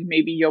imagine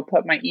maybe you'll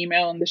put my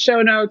email in the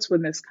show notes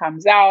when this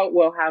comes out.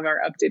 We'll have our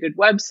updated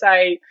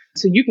website.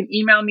 So you can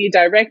email me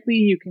directly.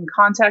 You can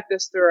contact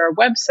us through our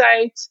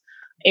website.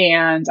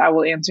 And I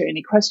will answer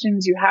any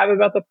questions you have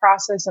about the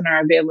process and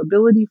our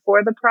availability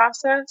for the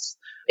process.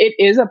 It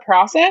is a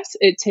process.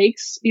 It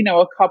takes,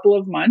 a couple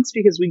of months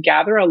because we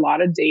gather a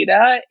lot of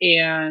data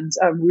and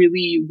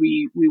really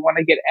we want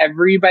to get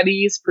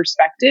everybody's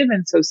perspective.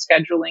 And so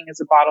scheduling is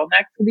a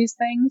bottleneck for these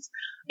things.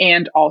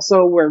 And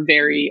also we're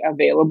very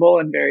available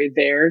and very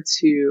there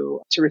to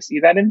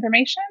receive that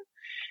information.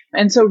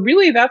 And so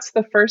really that's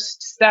the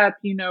first step.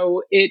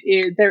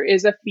 There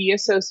is a fee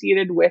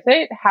associated with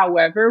it.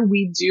 However,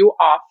 we do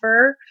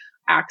offer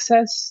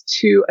access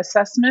to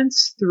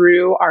assessments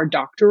through our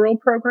doctoral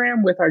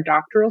program with our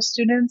doctoral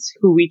students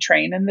who we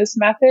train in this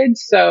method.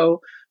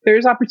 So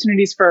there's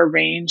opportunities for a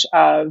range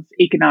of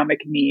economic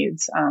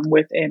needs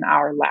within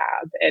our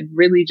lab, and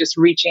really just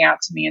reaching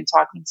out to me and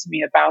talking to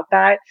me about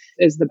that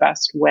is the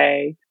best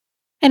way.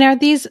 And are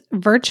these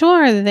virtual,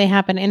 or do they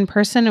happen in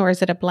person, or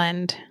is it a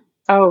blend?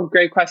 Oh,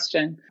 great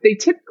question. They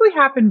typically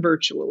happen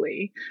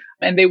virtually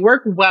and they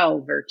work well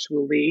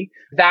virtually.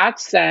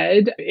 That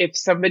said, if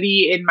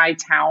somebody in my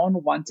town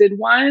wanted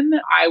one,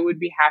 I would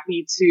be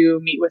happy to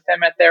meet with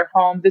them at their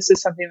home. This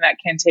is something that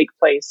can take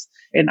place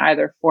in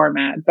either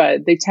format,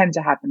 but they tend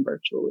to happen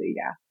virtually.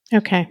 Yeah.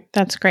 Okay,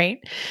 that's great.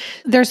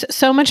 There's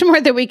so much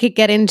more that we could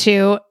get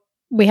into.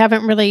 We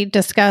haven't really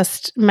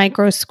discussed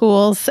micro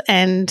schools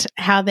and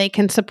how they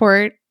can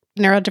support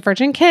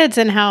neurodivergent kids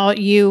and how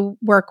you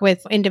work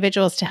with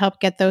individuals to help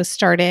get those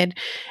started,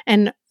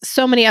 and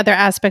so many other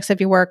aspects of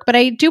your work. But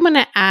I do want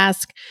to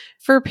ask,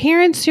 for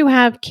parents who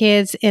have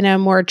kids in a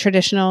more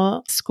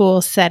traditional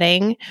school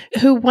setting,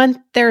 who want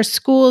their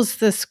schools,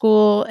 the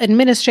school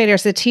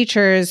administrators, the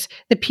teachers,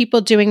 the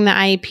people doing the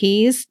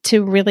IEPs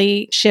to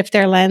really shift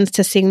their lens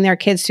to seeing their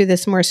kids through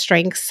this more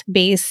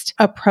strengths-based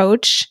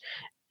approach,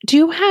 do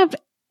you have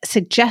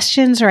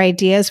suggestions or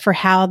ideas for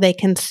how they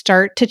can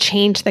start to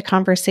change the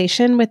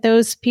conversation with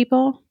those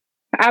people?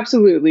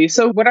 Absolutely.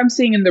 So what I'm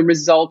seeing in the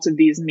results of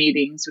these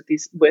meetings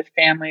with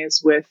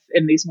families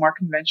in these more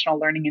conventional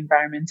learning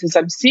environments is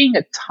I'm seeing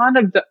a ton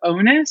of the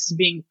onus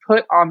being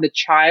put on the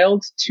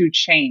child to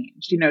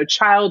change.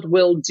 Child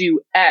will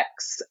do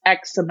X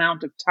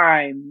amount of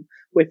time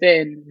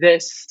within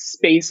this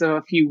space of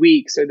a few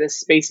weeks or this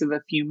space of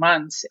a few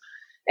months.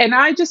 And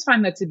I just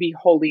find that to be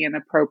wholly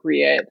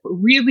inappropriate.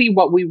 Really,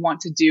 what we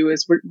want to do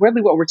is what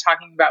we're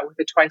talking about with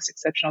the twice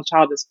exceptional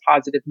child is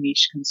positive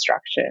niche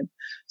construction.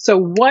 So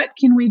what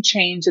can we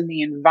change in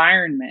the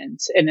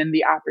environment and in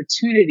the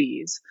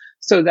opportunities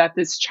so that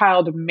this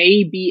child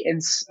may be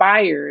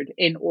inspired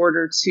in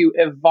order to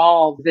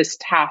evolve this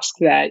task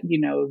that,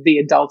 the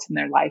adults in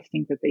their life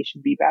think that they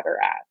should be better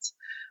at?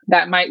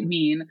 That might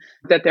mean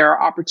that there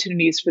are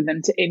opportunities for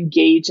them to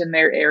engage in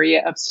their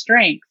area of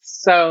strength.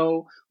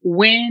 So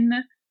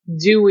when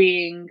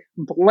doing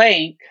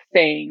blank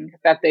thing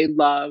that they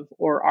love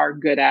or are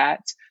good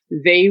at,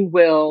 they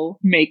will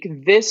make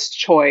this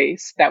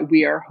choice that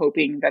we are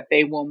hoping that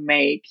they will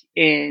make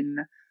in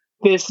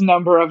this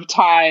number of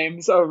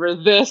times over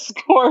this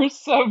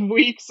course of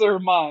weeks or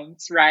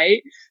months,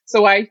 right?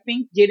 So I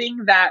think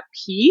getting that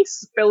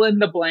piece, fill in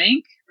the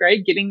blank,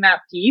 right? Getting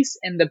that piece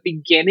in the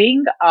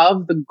beginning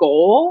of the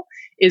goal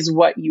is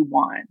what you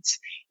want.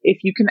 If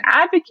you can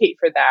advocate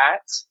for that,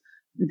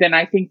 then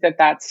I think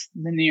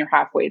then you're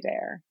halfway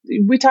there.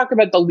 We talk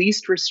about the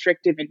least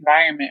restrictive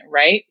environment,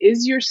 right?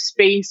 Is your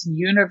space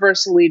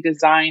universally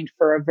designed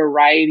for a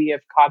variety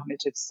of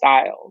cognitive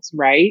styles,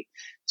 right?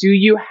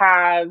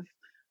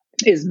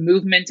 Is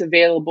movement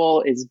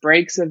available? Is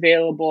breaks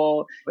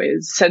available?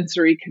 Is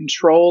sensory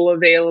control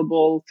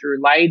available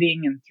through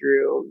lighting and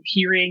through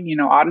hearing,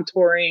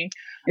 auditory?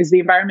 Is the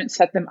environment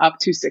set them up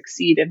to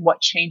succeed? And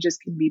what changes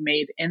can be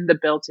made in the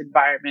built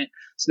environment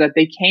so that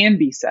they can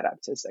be set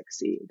up to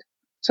succeed?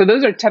 So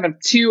those are kind of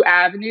two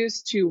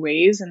avenues, two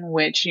ways in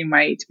which you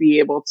might be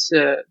able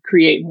to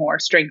create more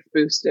strength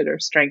boosted or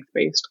strength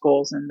based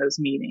goals in those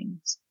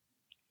meetings.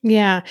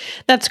 Yeah,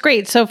 that's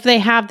great. So if they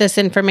have this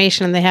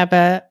information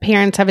and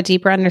parents have a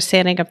deeper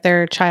understanding of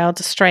their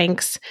child's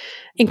strengths,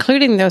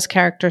 including those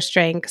character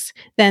strengths,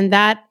 then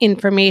that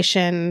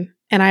information,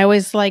 and I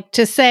always like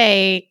to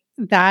say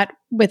that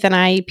with an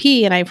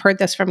IEP, and I've heard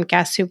this from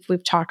guests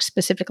we've talked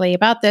specifically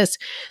about this,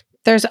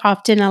 there's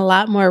often a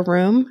lot more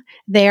room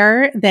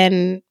there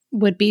than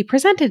would be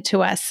presented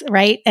to us,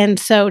 right? And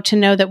so to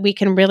know that we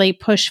can really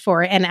push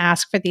for and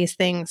ask for these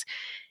things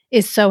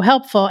is so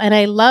helpful. And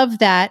I love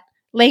that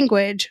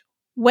language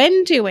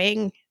when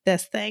doing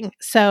this thing.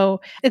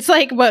 So it's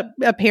like what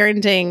a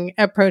parenting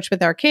approach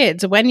with our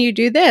kids. When you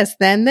do this,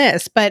 then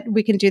this, but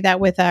we can do that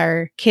with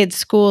our kids'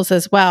 schools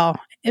as well.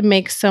 It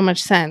makes so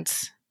much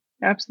sense.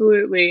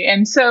 Absolutely.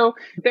 And so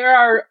there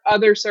are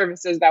other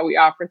services that we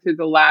offer through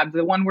the lab.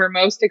 The one we're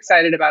most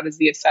excited about is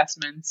the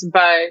assessments,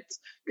 but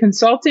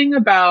consulting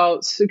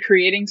about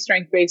creating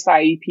strength-based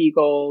IEP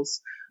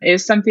goals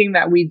is something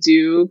that we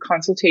do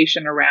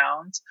consultation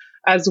around,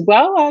 as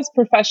well as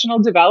professional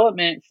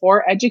development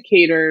for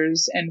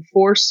educators and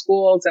for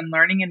schools and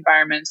learning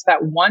environments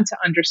that want to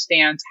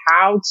understand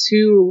how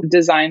to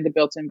design the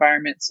built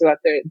environment so that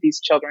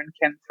these children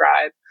can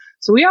thrive.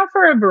 So we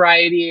offer a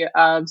variety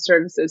of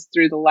services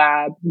through the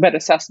lab, but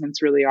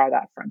assessments really are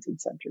that front and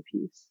center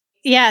piece.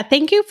 Yeah,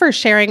 thank you for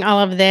sharing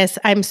all of this.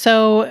 I'm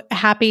so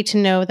happy to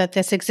know that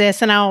this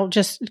exists. And I'll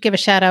just give a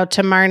shout out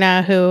to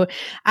Marna, who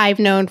I've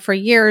known for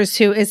years,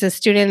 who is a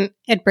student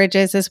at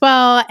Bridges as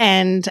well.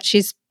 And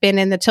she's been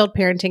in the Tilt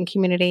parenting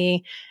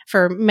community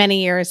for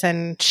many years.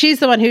 And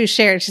she's the one who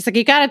shared, she's like,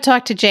 you got to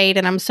talk to Jade.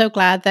 And I'm so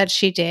glad that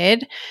she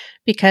did,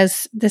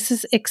 because this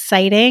is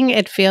exciting.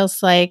 It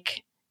feels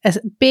like a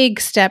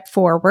big step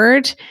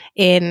forward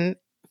in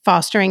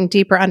fostering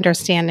deeper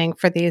understanding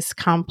for these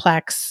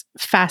complex,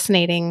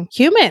 fascinating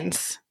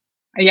humans.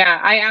 Yeah,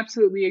 I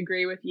absolutely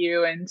agree with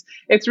you. And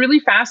it's really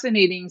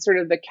fascinating, sort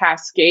of the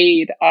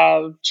cascade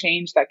of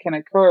change that can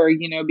occur,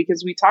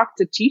 because we talk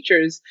to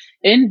teachers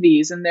in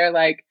these and they're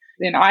like,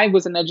 and I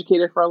was an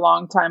educator for a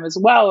long time as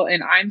well.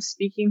 And I'm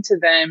speaking to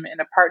them in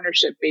a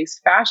partnership-based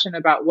fashion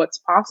about what's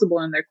possible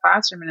in their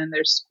classroom and in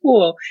their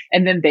school.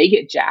 And then they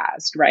get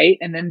jazzed, right?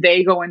 And then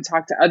they go and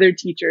talk to other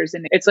teachers.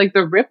 And it's like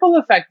the ripple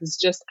effect is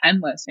just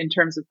endless in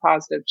terms of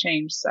positive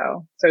change.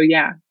 So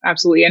yeah,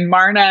 absolutely. And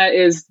Marna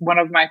is one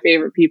of my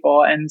favorite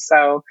people. And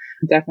so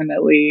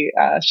definitely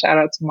shout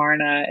out to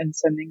Marna and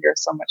sending her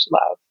so much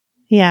love.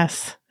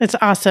 Yes, it's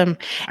awesome.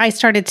 I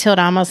started Tilt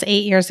almost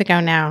 8 years ago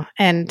now,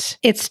 and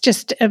it's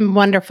just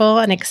wonderful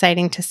and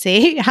exciting to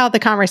see how the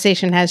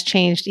conversation has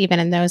changed even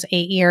in those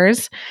 8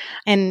 years.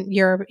 And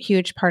you're a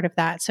huge part of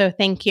that. So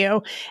thank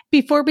you.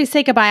 Before we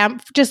say goodbye,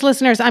 just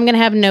listeners, I'm going to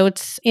have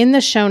notes in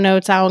the show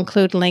notes. I'll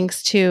include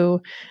links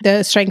to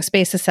the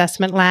Strengths-Based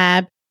Assessment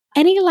Lab.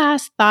 Any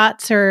last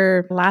thoughts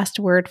or last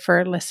word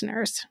for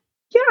listeners?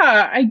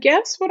 Yeah, I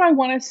guess what I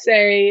want to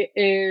say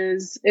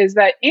is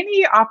that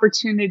any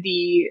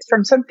opportunity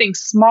from something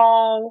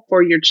small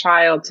for your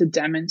child to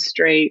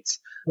demonstrate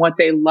what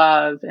they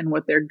love and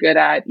what they're good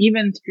at,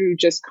 even through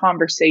just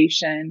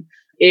conversation,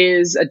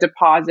 is a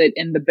deposit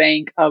in the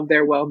bank of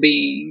their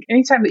well-being.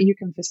 Anytime that you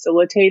can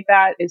facilitate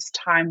that is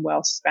time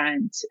well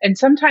spent. And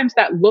sometimes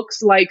that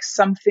looks like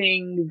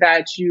something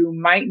that you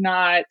might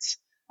not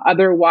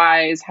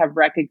otherwise have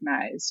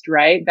recognized,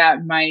 right?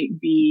 That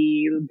might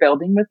be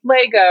building with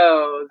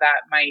Lego,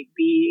 that might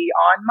be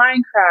on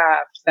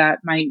Minecraft, that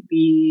might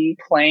be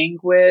playing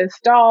with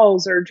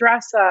dolls or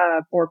dress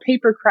up or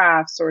paper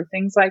crafts or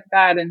things like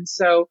that. And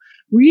so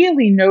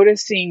really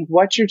noticing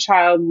what your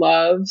child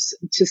loves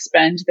to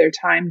spend their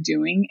time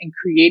doing and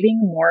creating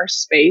more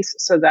space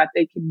so that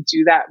they can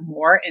do that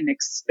more and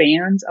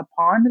expand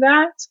upon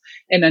that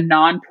in a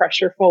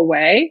non-pressureful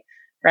way,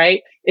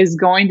 right, is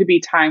going to be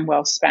time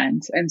well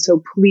spent. And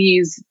so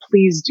please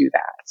do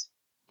that.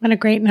 What a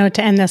great note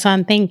to end this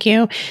on. Thank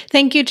you.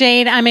 Thank you,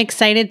 Jade. I'm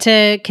excited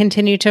to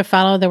continue to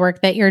follow the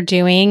work that you're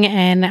doing.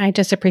 And I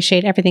just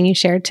appreciate everything you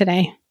shared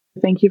today.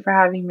 Thank you for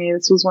having me.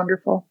 This was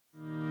wonderful.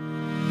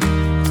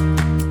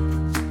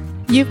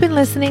 You've been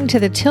listening to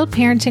the Tilt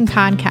Parenting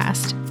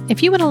Podcast.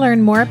 If you want to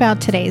learn more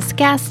about today's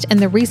guest and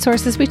the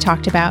resources we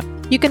talked about,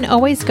 you can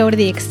always go to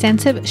the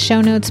extensive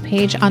show notes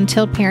page on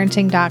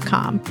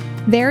tiltparenting.com.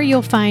 There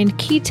you'll find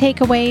key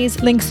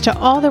takeaways, links to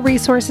all the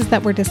resources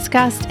that were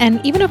discussed, and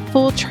even a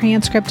full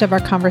transcript of our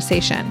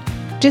conversation.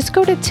 Just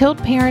go to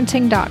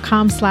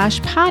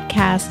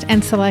tiltparenting.com/podcast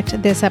and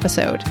select this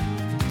episode.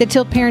 The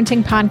Tilt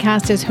Parenting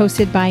Podcast is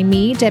hosted by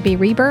me, Debbie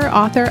Reber,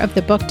 author of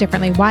the book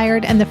Differently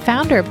Wired and the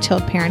founder of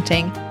Tilt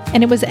Parenting,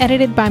 and it was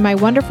edited by my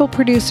wonderful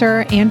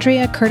producer,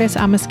 Andrea Curtis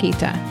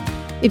Amasquita.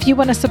 If you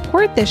want to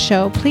support this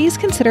show, please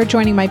consider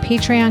joining my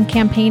Patreon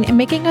campaign and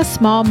making a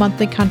small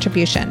monthly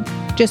contribution.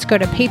 Just go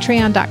to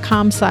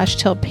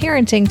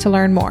patreon.com/tiltparenting to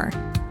learn more.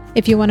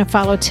 If you want to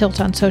follow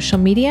Tilt on social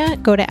media,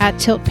 go to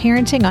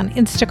 @tiltparenting on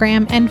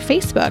Instagram and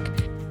Facebook.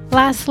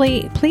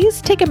 Lastly,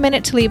 please take a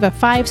minute to leave a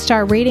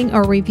 5-star rating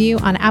or review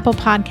on Apple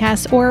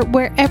Podcasts or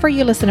wherever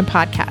you listen to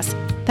podcasts.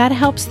 That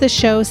helps the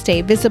show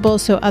stay visible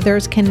so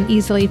others can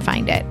easily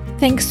find it.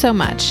 Thanks so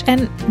much.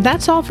 And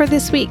that's all for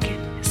this week.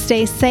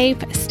 Stay safe,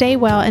 stay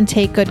well, and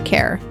take good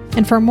care.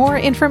 And for more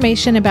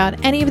information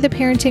about any of the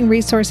parenting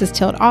resources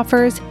Tilt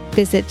offers,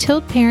 visit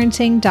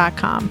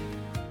tiltparenting.com.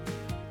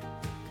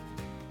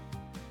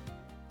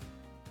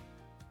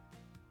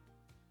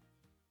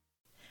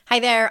 Hi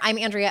there, I'm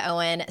Andrea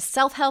Owen,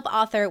 self-help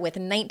author with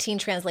 19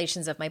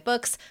 translations of my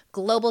books,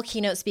 global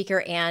keynote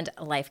speaker, and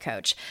life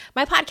coach.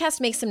 My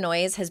podcast, Make Some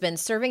Noise, has been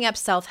serving up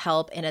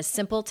self-help in a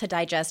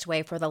simple-to-digest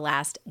way for the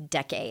last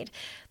decade.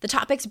 The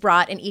topics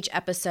brought in each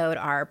episode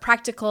are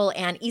practical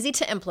and easy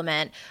to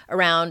implement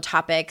around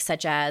topics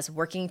such as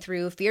working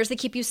through fears that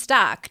keep you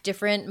stuck,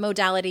 different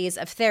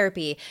modalities of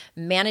therapy,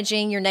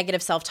 managing your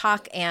negative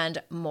self-talk,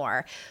 and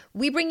more.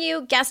 We bring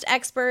you guest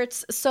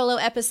experts, solo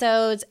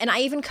episodes, and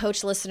I even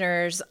coach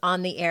listeners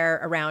on the air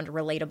around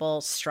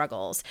relatable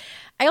struggles.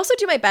 I also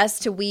do my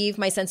best to weave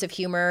my sense of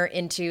humor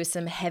into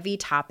some heavy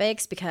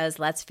topics because,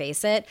 let's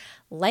face it,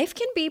 life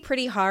can be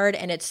pretty hard,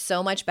 and it's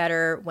so much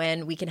better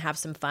when we can have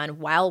some fun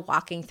while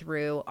walking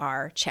through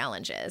our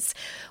challenges.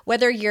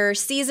 Whether you're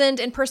seasoned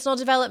in personal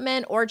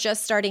development or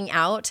just starting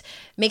out,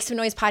 Make Some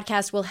Noise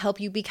podcast will help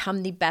you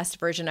become the best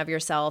version of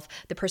yourself,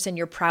 the person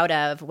you're proud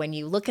of when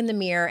you look in the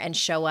mirror and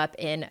show up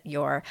in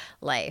your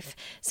life.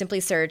 Simply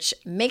search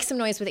Make Some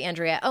Noise with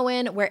Andrea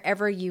Owen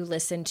wherever you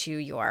listen to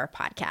your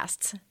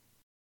podcasts.